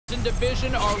Western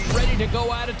Division are ready to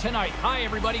go at it tonight. Hi,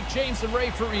 everybody. James and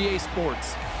Ray for EA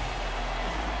Sports.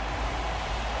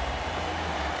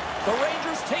 The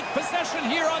Rangers take possession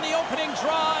here on the opening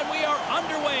draw, and we are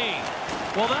underway.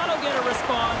 Well, that'll get a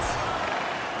response.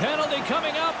 Penalty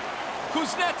coming up.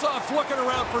 Kuznetsov's looking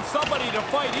around for somebody to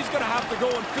fight. He's going to have to go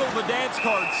and fill the dance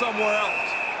card somewhere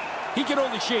else. He can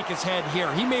only shake his head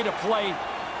here. He made a play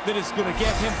that is going to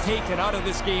get him taken out of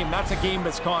this game. That's a game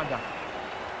misconduct.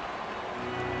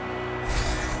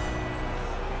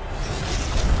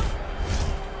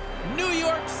 New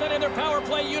York sending their power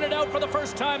play unit out for the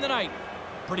first time tonight.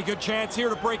 Pretty good chance here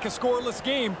to break a scoreless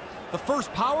game. The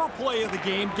first power play of the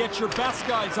game gets your best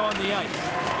guys on the ice.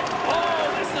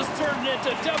 Oh, this has turned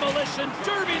into demolition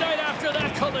derby night after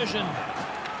that collision.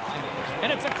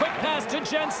 And it's a quick pass to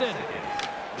Jensen.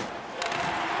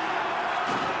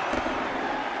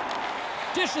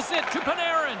 Dishes it to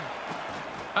Panarin.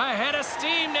 Ahead of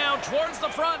steam now towards the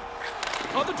front.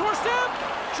 On the doorstep.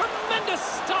 Tremendous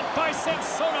stop by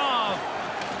Samsonov.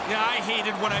 Yeah, I hate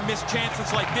it when I miss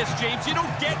chances like this, James. You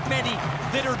don't get many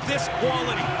that are this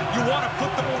quality. You want to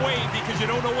put them away because you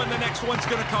don't know when the next one's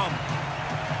going to come.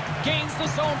 Gains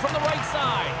the zone from the right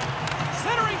side.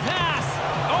 Centering pass.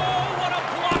 Oh, what a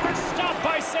blocker stop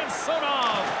by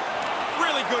Samsonov.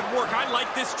 Really good work. I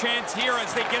like this chance here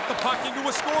as they get the puck into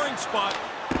a scoring spot.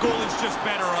 Goalie's just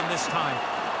better on this time.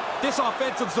 This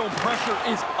offensive zone pressure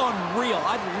is unreal.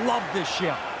 I love this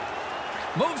shift.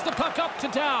 Moves the puck up to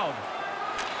Dowd.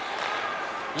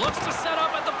 Looks to set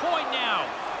up at the point now.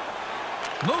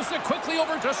 Moves it quickly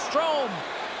over to Strome.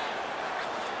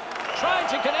 Trying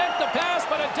to connect the pass,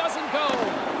 but it doesn't go.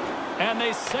 And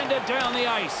they send it down the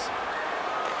ice.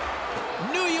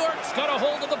 New York's got a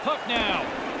hold of the puck now.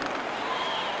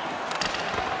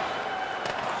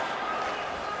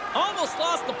 Almost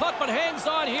lost the puck, but hangs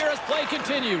on here as play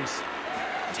continues.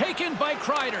 Taken by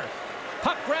Kreider.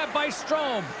 Puck grabbed by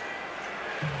Strome.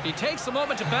 He takes a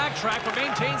moment to backtrack, but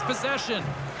maintains possession.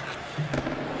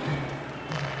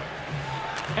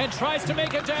 And tries to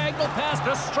make a diagonal pass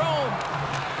to Strome.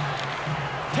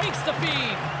 Takes the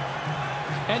feed.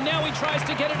 And now he tries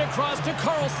to get it across to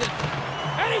Carlson.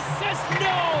 And he says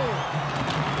no!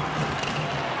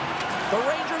 The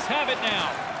Rangers have it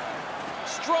now.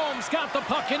 Strome's got the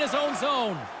puck in his own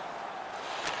zone.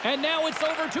 And now it's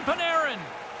over to Panarin.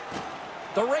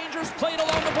 The Rangers played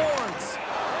along the boards.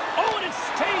 Oh, and it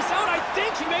stays out. I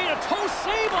think he made a toe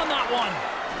save on that one.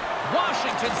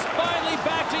 Washington's finally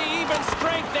back to even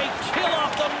strength. They kill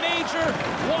off the major.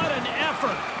 What an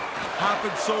effort.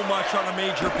 Happens so much on a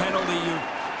major penalty. You've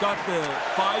got the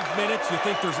 5 minutes. You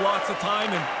think there's lots of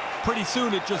time, and pretty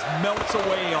soon it just melts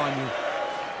away on you.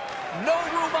 No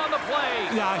room on the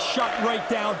play. Yeah, shut right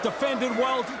down. Defended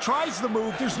well. Tries the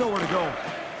move. There's nowhere to go.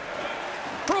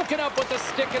 Broken up with the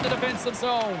stick in the defensive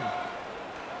zone.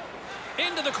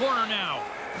 Into the corner now.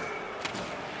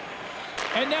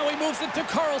 And now he moves it to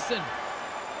Carlson.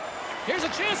 Here's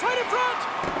a chance right in front.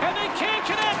 And they can't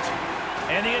connect.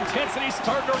 And the intensity's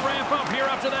starting to ramp up here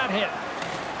after that hit.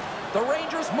 The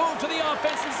Rangers move to the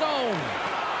offensive zone.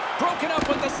 Broken up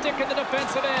with the stick in the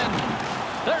defensive end.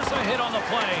 There's a hit on the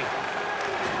play.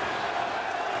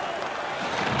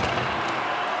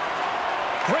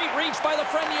 Great reach by the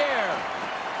Frenier.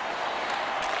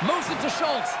 Moves it to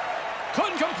Schultz.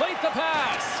 Couldn't complete the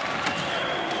pass.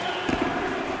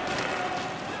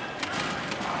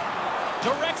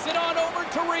 Directs it on over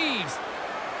to Reeves.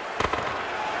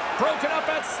 Broken up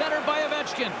at center by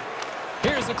Ovechkin.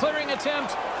 Here's a clearing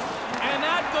attempt. And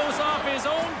that goes off his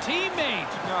own teammate.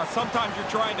 Sometimes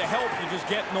you're trying to help. You just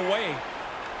get in the way.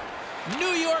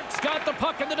 New York's got the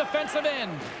puck in the defensive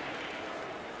end.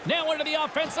 Now into the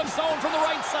offensive zone from the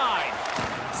right side.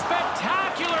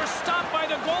 Spectacular stop by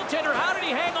the goaltender. How did he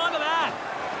hang on to that?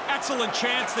 Excellent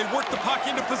chance. They work the puck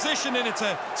into position, and it's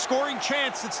a scoring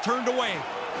chance that's turned away.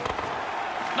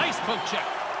 Nice poke check.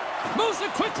 Moves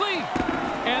it quickly.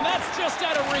 And that's just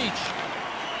out of reach.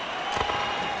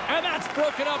 And that's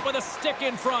broken up with a stick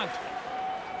in front.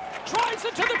 Tries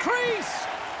it to the crease.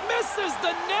 Misses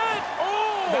the net.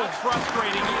 Oh! That's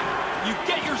frustrating. You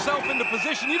get yourself into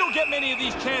position. You don't get many of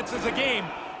these chances a game,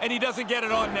 and he doesn't get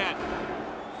it on net.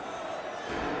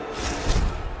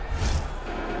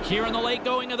 Here in the late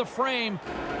going of the frame.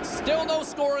 Still no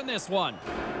score in this one.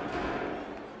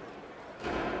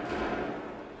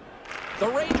 The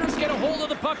Rangers get a hold of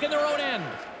the puck in their own end.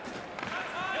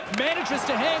 Manages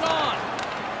to hang on.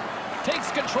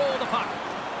 Takes control of the puck.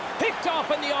 Picked off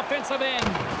in the offensive end.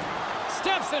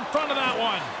 Steps in front of that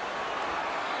one.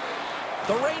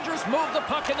 The Rangers move the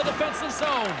puck in the defensive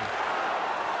zone.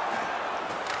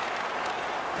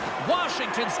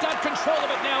 Washington's got control of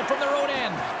it now from their own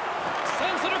end.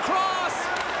 Sends it across.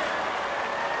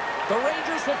 The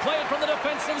Rangers will play it from the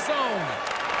defensive zone.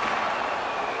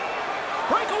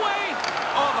 Breakaway.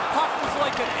 Oh, the puck was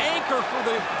like an anchor for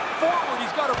the forward.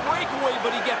 He's got a breakaway,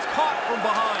 but he gets caught from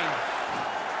behind.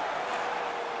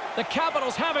 The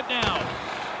Capitals have it now.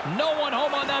 No one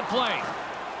home on that play.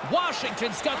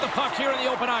 Washington's got the puck here in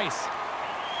the open ice.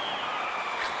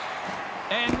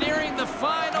 And nearing the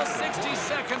final 60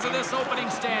 seconds of this opening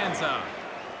stanza.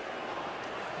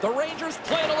 The Rangers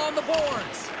play it along the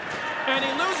boards. And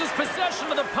he loses possession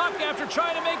of the puck after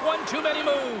trying to make one too many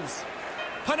moves.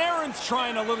 Panarin's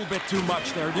trying a little bit too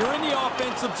much there. You're in the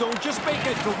offensive zone. Just make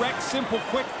a direct, simple,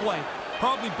 quick play.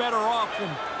 Probably better off than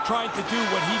trying to do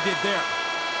what he did there.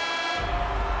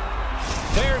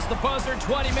 There's the buzzer.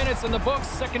 20 minutes in the books.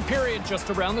 Second period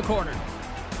just around the corner.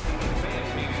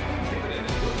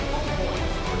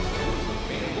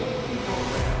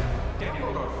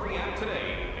 Download our free app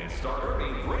today and start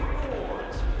earning great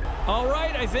rewards. All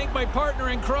right, I think my partner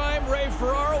in crime, Ray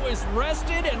Ferraro, is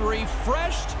rested and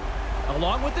refreshed.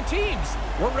 Along with the teams,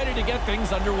 we're ready to get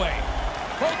things underway.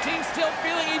 Both teams still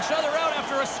feeling each other out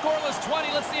after a scoreless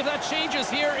 20. Let's see if that changes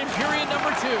here in period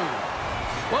number 2.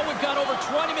 Well, we've got over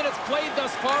 20 minutes played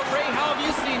thus far. Ray, how have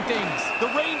you seen things? The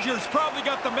Rangers probably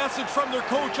got the message from their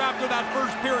coach after that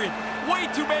first period. Way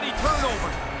too many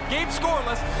turnovers. Game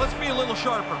scoreless. Let's be a little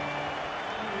sharper.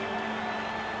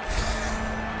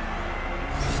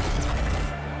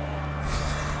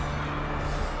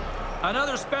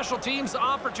 Another special teams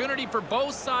opportunity for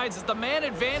both sides as the man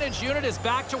advantage unit is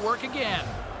back to work again.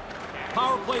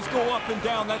 Power plays go up and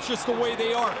down. That's just the way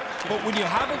they are. But when you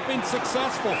haven't been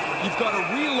successful, you've got to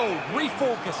reload,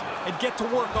 refocus, and get to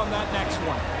work on that next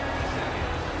one.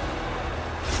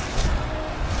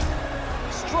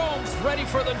 Strome's ready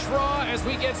for the draw as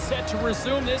we get set to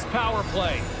resume this power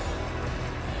play.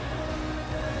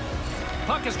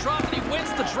 Puck is dropped and he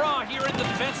wins the draw here in the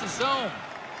defensive zone.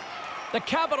 The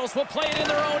Capitals will play it in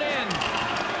their own end.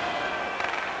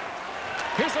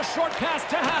 Here's a short pass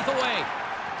to Hathaway.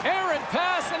 Errant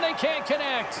pass, and they can't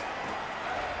connect.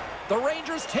 The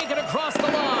Rangers take it across the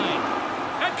line.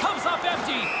 And comes up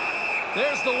empty.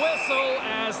 There's the whistle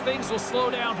as things will slow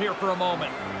down here for a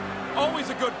moment. Always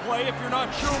a good play. If you're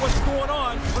not sure what's going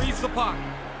on, freeze the puck.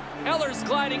 Eller's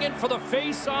gliding in for the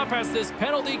face-off as this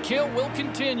penalty kill will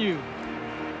continue.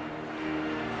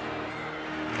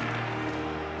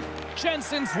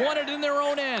 Jensen's won it in their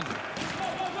own end.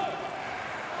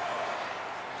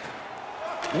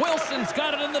 Wilson's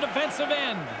got it in the defensive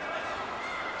end.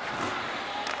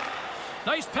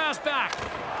 Nice pass back.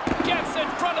 Gets in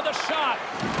front of the shot.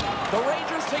 The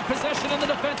Rangers take possession in the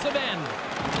defensive end.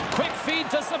 Quick feed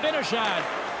to Zibanejad.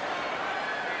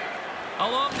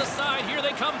 Along the side, here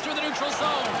they come through the neutral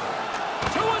zone.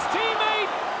 To his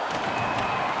teammate.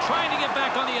 Trying to get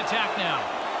back on the attack now.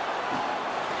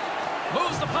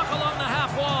 Moves the puck along the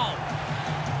half wall.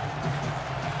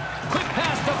 Quick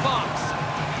pass to Fox.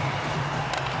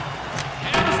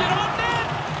 Hammers it on net,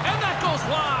 and that goes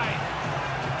wide.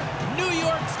 New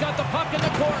York's got the puck in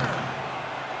the corner.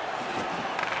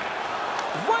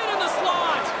 Right in the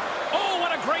slot. Oh,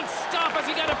 what a great stop as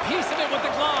he got a piece of it with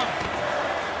the glove.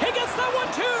 He gets that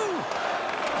one too.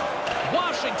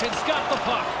 Washington's got the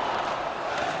puck.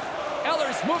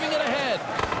 Eller's moving it ahead.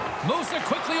 Moves it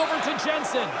quickly over to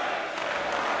Jensen.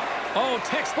 Oh,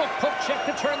 textbook poke check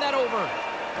to turn that over.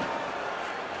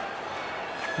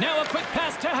 Now a quick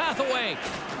pass to Hathaway.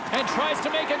 And tries to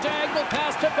make a diagonal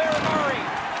pass to Baranari.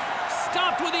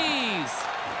 Stopped with ease.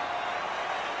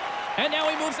 And now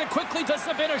he moves it quickly to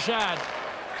Zibanejad.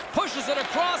 Pushes it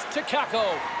across to Kakko.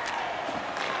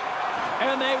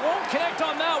 And they won't connect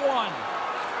on that one.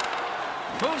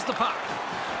 Moves the puck.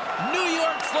 New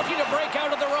York's looking to break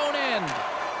out of their own end.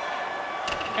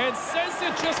 And sends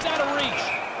it just out of reach.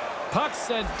 Puck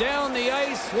sent down the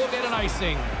ice. We'll get an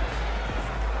icing.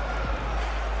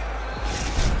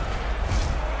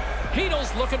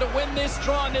 Heedle's looking to win this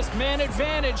draw on this man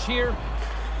advantage here.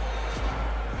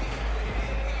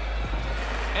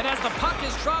 And as the puck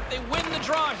is dropped, they win the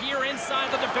draw here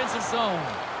inside the defensive zone.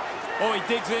 Oh, he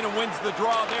digs in and wins the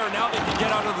draw there. Now they can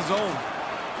get out of the zone.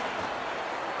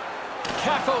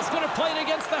 Kakko's going to play it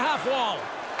against the half wall.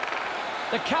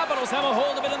 The Capitals have a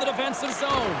hold of it in the defensive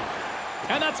zone.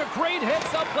 And that's a great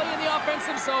heads-up play in the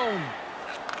offensive zone.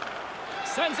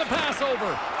 Sends a pass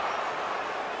over.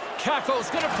 Kakko's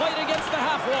going to play it against the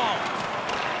half wall.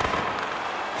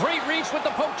 Great reach with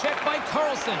the poke check by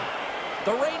Carlson.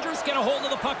 The Rangers get a hold of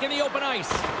the puck in the open ice.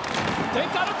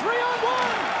 They've got a 3-on-1.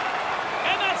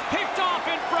 And that's picked off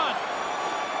in front.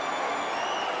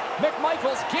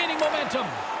 McMichael's gaining momentum.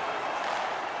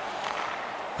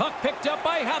 Puck picked up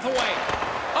by Hathaway.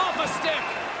 Off a stick.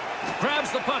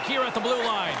 Grabs the puck here at the blue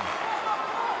line.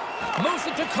 Moves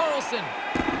it to Carlson.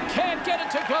 Can't get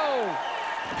it to go.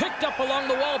 Picked up along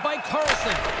the wall by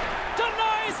Carlson.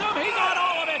 Denies him. He got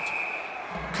all of it.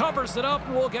 Covers it up,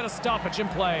 and we'll get a stoppage in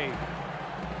play.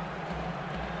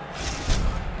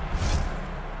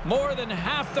 More than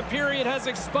half the period has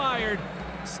expired.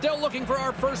 Still looking for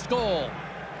our first goal.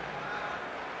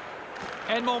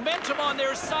 And momentum on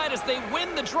their side as they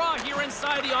win the draw here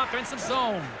inside the offensive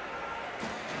zone.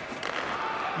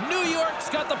 New York's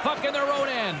got the puck in their own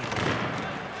end.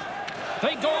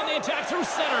 They go on the attack through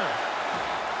center.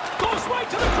 Goes right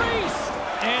to the crease.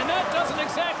 And that doesn't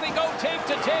exactly go tape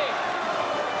to tape.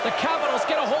 The Capitals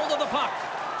get a hold of the puck.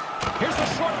 Here's a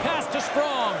short pass to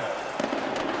Strong.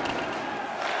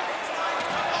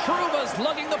 Trouba's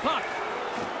lugging the puck.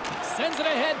 Sends it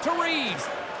ahead to Reeves.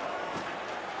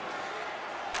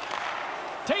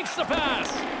 Takes the pass.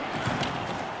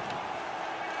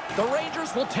 The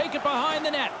Rangers will take it behind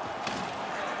the net.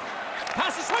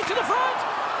 Passes right to the front.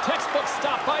 Textbook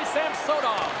stop by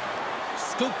Samsonov.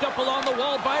 Scooped up along the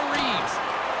wall by Reeves.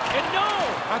 And no!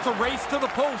 That's a race to the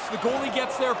post. The goalie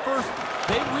gets there first.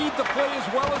 They read the play as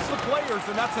well as the players,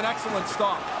 and that's an excellent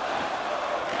stop.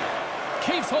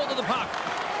 Keeps hold of the puck.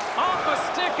 Off a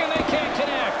stick, and they can't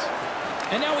connect.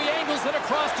 And now he angles it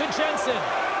across to Jensen.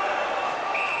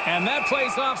 And that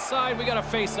plays offside. We got a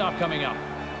face-off coming up.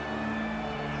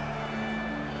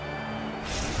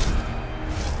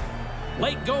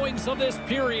 Late goings of this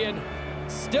period.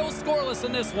 Still scoreless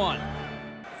in this one.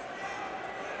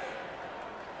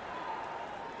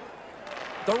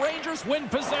 The Rangers win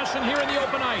possession here in the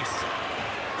open ice.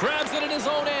 Grabs it in his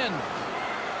own end.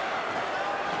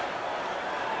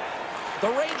 The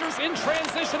Rangers in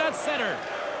transition at center.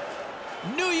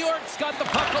 New York's got the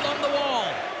puck along the wall.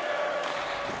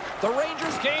 The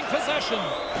Rangers gain possession.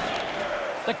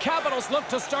 The Capitals look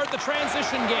to start the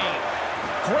transition game.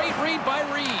 Great read by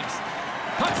Reeves.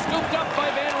 Puck scooped up by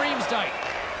Van Riemsdyk.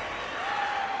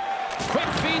 Quick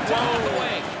feed to the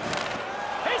wing.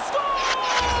 He scores!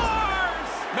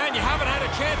 Man, you haven't had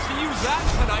a chance to use that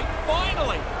tonight.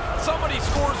 Finally, somebody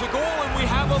scores a goal and we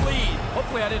have a lead.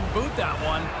 Hopefully I didn't boot that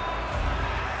one.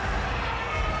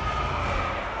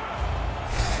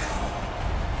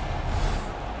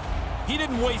 He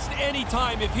didn't waste any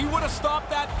time. If he would have stopped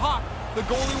that puck, the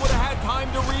goalie would have had time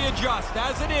to readjust.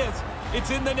 As it is,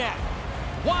 it's in the net.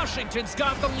 Washington's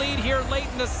got the lead here late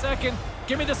in the second.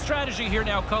 Give me the strategy here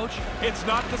now, Coach. It's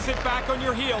not to sit back on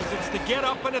your heels. It's to get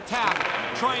up and attack.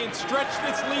 Try and stretch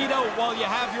this lead out while you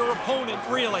have your opponent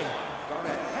reeling.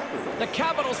 The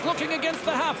Capitals looking against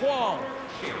the half wall.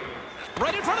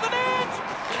 Right in front of the net.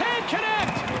 Can't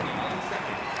connect.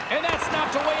 And that's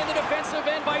snapped away in the defensive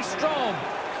end by Strome.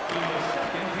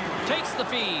 Takes the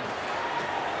feed.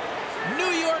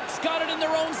 New York's got it in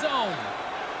their own zone.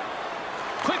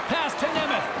 Quick pass to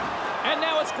Nemeth. And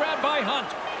now it's grabbed by Hunt.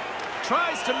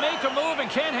 Tries to make a move and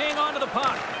can't hang on to the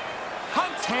puck.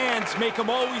 Hunt's hands make him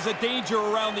always a danger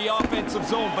around the offensive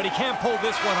zone, but he can't pull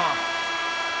this one off.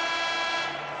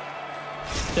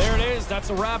 There it is. That's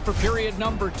a wrap for period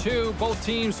number 2. Both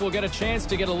teams will get a chance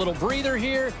to get a little breather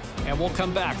here, and we'll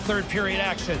come back. Third period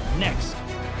action next.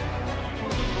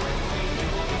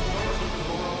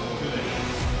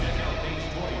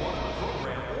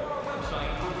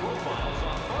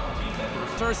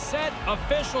 Are set,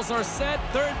 officials are set,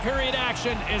 third period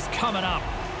action is coming up.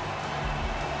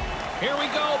 Here we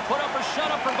go, put up or shut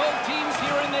up for both teams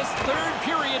here in this third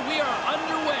period. We are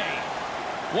underway.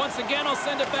 Once again, I'll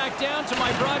send it back down to my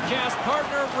broadcast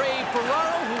partner, Ray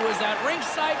Ferraro, who is at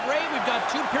ringside. Ray, we've got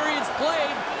 2 periods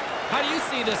played. How do you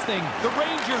see this thing? The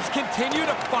Rangers continue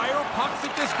to fire pucks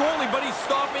at this goalie, but he's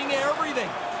stopping everything.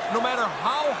 No matter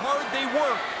how hard they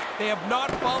work, they have not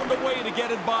found a way to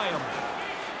get it by him.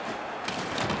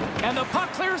 And the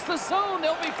puck clears the zone.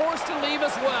 They'll be forced to leave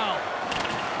as well.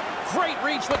 Great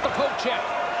reach with the poke check.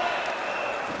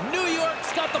 New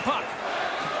York's got the puck.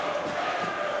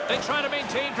 They try to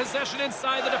maintain possession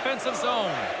inside the defensive zone.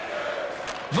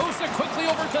 Moves it quickly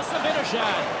over to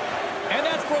Zibanejad. And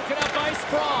that's broken up by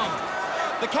Sprong.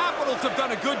 The Capitals have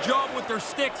done a good job with their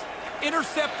sticks,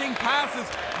 intercepting passes,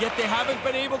 yet they haven't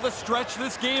been able to stretch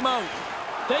this game out.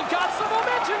 They've got some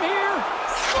momentum here.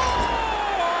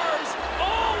 Scores!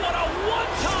 Oh, what a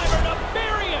one-timer to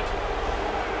bury it!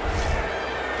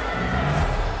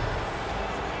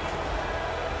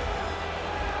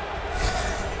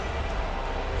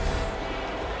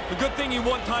 The good thing he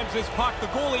one-times his puck. The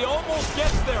goalie almost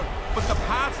gets there, but the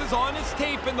pass is on his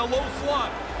tape in the low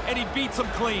slot, and he beats him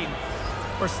clean.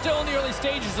 We're still in the early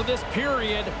stages of this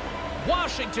period.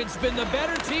 Washington's been the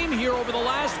better team here over the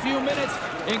last few minutes,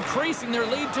 increasing their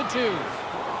lead to 2.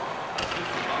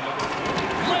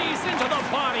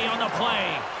 on the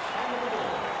play.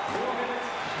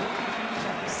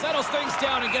 Settles things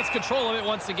down and gets control of it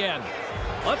once again.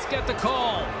 Let's get the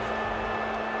call.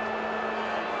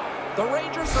 The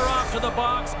Rangers are off to the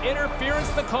box. Interference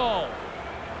the call.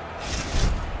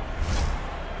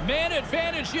 Man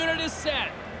advantage unit is set.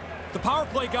 The power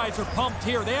play guys are pumped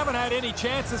here. They haven't had any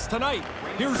chances tonight.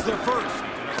 Here's their first.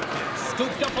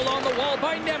 Scooped up along the wall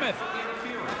by Nemeth.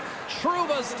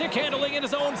 Trouba stick handling in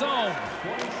his own zone.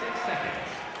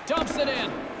 Dumps it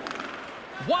in.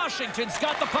 Washington's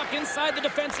got the puck inside the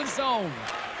defensive zone.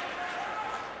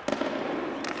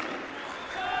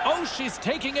 Oh, she's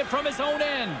taking it from his own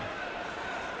end.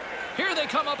 Here they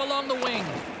come up along the wing.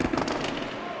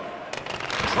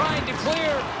 Trying to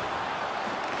clear.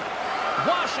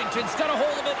 Washington's got a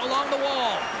hold of it along the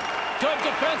wall. Good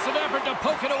defensive effort to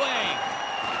poke it away.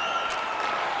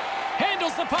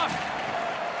 Handles the puck.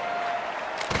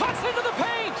 Cuts into the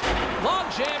paint. Long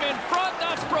jam in front.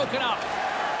 That's broken up.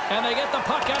 And they get the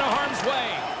puck out of harm's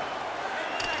way.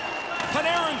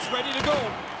 Panarin's ready to go.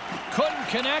 Couldn't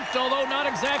connect, although not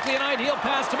exactly an ideal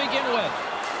pass to begin with.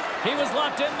 He was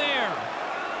locked in there.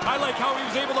 I like how he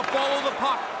was able to follow the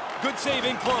puck. Good save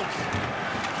in close.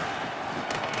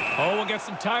 Oh, we'll get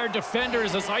some tired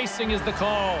defenders as icing is the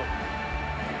call.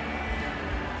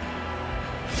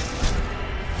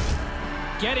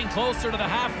 Getting closer to the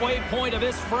halfway point of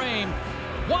this frame.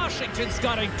 Washington's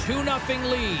got a 2-0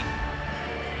 lead.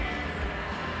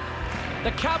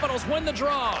 The Capitals win the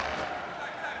draw.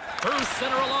 Through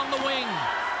center along the wing.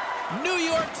 New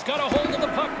York's got a hold of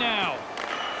the puck now.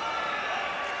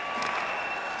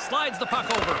 Slides the puck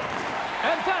over.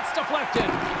 And that's deflected.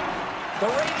 The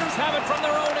Rangers have it from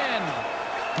their own end.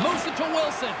 Moves it to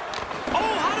Wilson.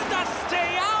 Oh, how did that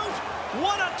stay out?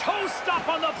 What a toe stop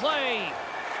on the play.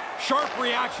 Sharp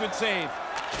reaction save.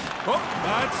 Oh,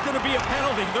 that's going to be a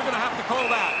penalty. They're going to have to call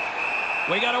that.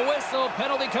 We got a whistle.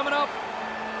 Penalty coming up.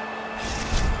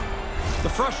 The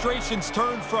frustrations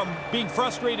turned from being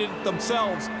frustrated at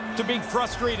themselves to being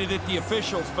frustrated at the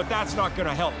officials, but that's not going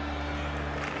to help.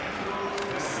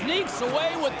 Sneaks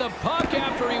away with the puck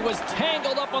after he was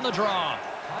tangled up on the draw.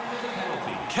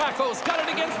 Kakko's got it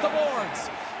against the boards.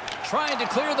 Trying to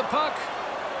clear the puck,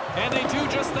 and they do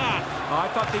just that. I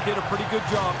thought they did a pretty good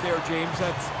job there, James.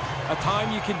 That's a time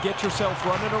you can get yourself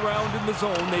running around in the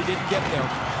zone. They didn't get there.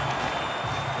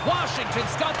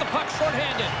 Washington's got the puck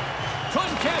shorthanded.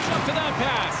 Couldn't catch up to that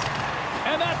pass.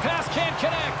 And that pass can't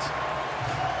connect.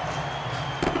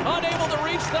 Unable to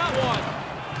reach that one.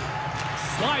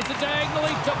 Slides it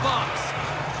diagonally to Fox.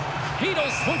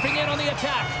 Hedo's swooping in on the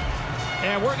attack.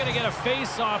 And we're going to get a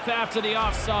face-off after the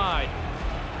offside.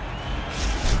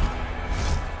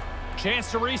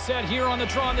 Chance to reset here on the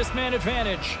draw on this man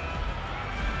advantage.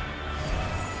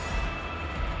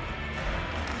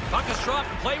 Puck is dropped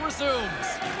and play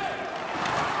resumes.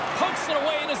 Pokes it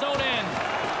away in his own end.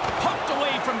 Poked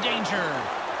away from danger.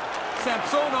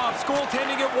 Samsonov's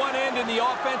goaltending at one end and the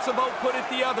offensive output at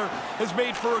the other has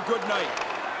made for a good night.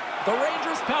 The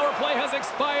Rangers' power play has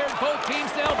expired. Both teams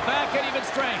now back at even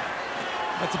strength.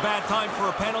 That's a bad time for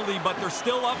a penalty, but they're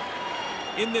still up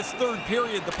in this third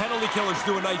period. The penalty killers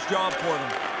do a nice job for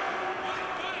them.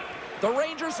 The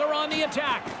Rangers are on the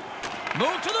attack.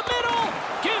 Move to the middle.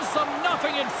 Gives them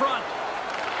nothing in front.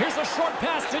 Here's a short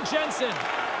pass to Jensen.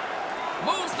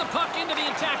 Moves the puck into the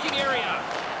attacking area.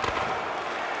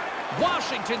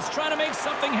 Washington's trying to make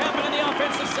something happen in the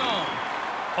offensive zone.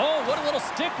 Oh, what a little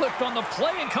stick lift on the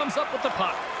play, and comes up with the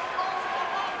puck.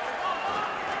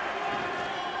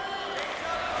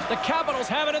 The Capitals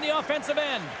have it in the offensive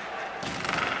end.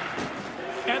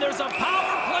 And there's a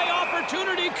power play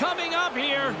opportunity coming up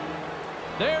here.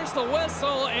 There's the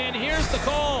whistle, and here's the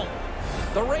call.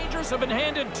 The Rangers have been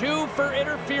handed 2 for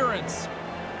interference.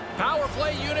 Power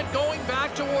play unit going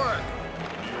back to work.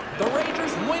 The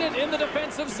Rangers win it in the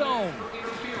defensive zone.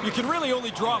 You can really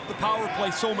only drop the power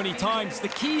play so many times. The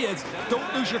key is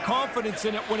don't lose your confidence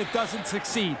in it when it doesn't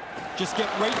succeed. Just get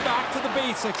right back to the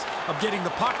basics of getting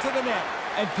the puck to the net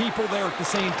and people there at the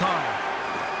same time.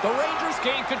 The Rangers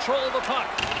gain control of the puck.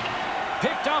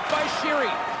 Picked off by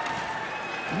Sheary.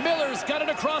 Miller's got it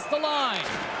across the line.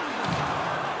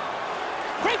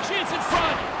 Great chance in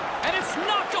front. And it's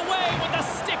knocked away with a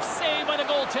stick save by the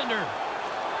goaltender.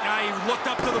 He looked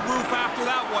up to the roof after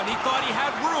that one. He thought he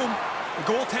had room. The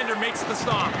goaltender makes the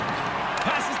stop.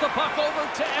 Passes the puck over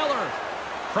to Eller.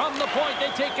 From the point,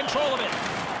 they take control of it.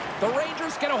 The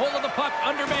Rangers get a hold of the puck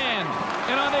undermanned.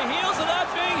 And on the heels of that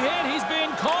big hit, he's being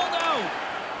called out.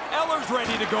 Eller's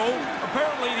ready to go.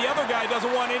 Apparently, the other guy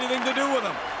doesn't want anything to do with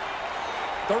him.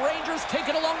 The Rangers take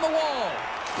it along the wall.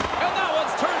 And that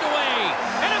one's turned away.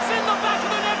 And it's in the back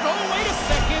of the net. Oh, wait a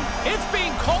second. It's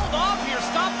being called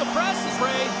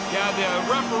Yeah,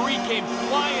 the referee came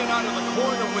flying out of the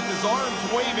corner with his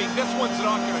arms waving. This one's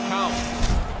not going to count.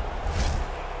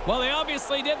 Well, they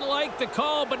obviously didn't like the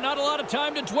call, but not a lot of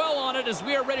time to dwell on it as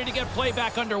we are ready to get play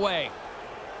back underway.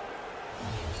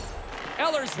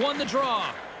 Ellers won the draw.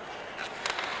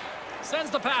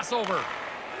 Sends the pass over.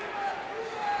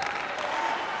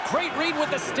 Great read with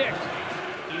the stick.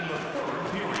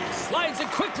 Slides it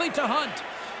quickly to Hunt.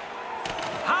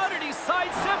 How did he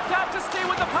sidestep that to stay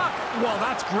with the puck? Well,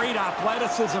 that's great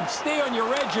athleticism. Stay on your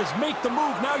edges. Make the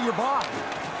move. Now you're by.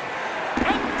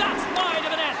 And that's wide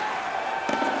of the net.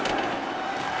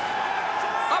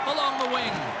 Up along the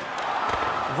wing.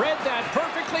 Read that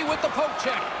perfectly with the poke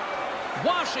check.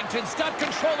 Washington's got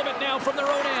control of it now from their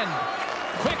own end.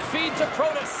 Quick feed to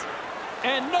Protas.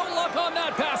 And no luck on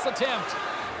that pass attempt.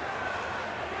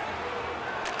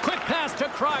 Quick pass to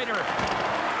Kreider.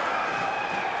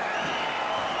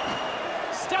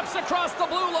 Steps across the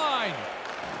blue line.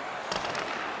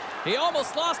 He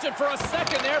almost lost it for a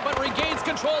second there, but regains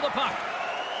control of the puck.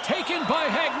 Taken by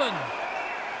Hagman.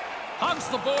 Hugs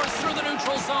the boards through the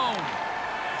neutral zone.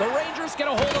 The Rangers get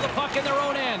a hold of the puck in their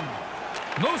own end.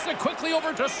 Moves it quickly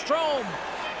over to Strome.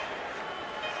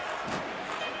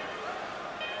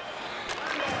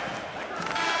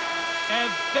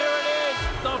 And there it is,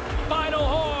 the final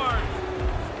horn.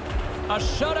 A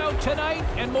shutout tonight,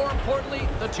 and more importantly,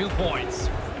 the 2 points.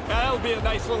 That'll be a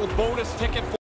nice little bonus ticket for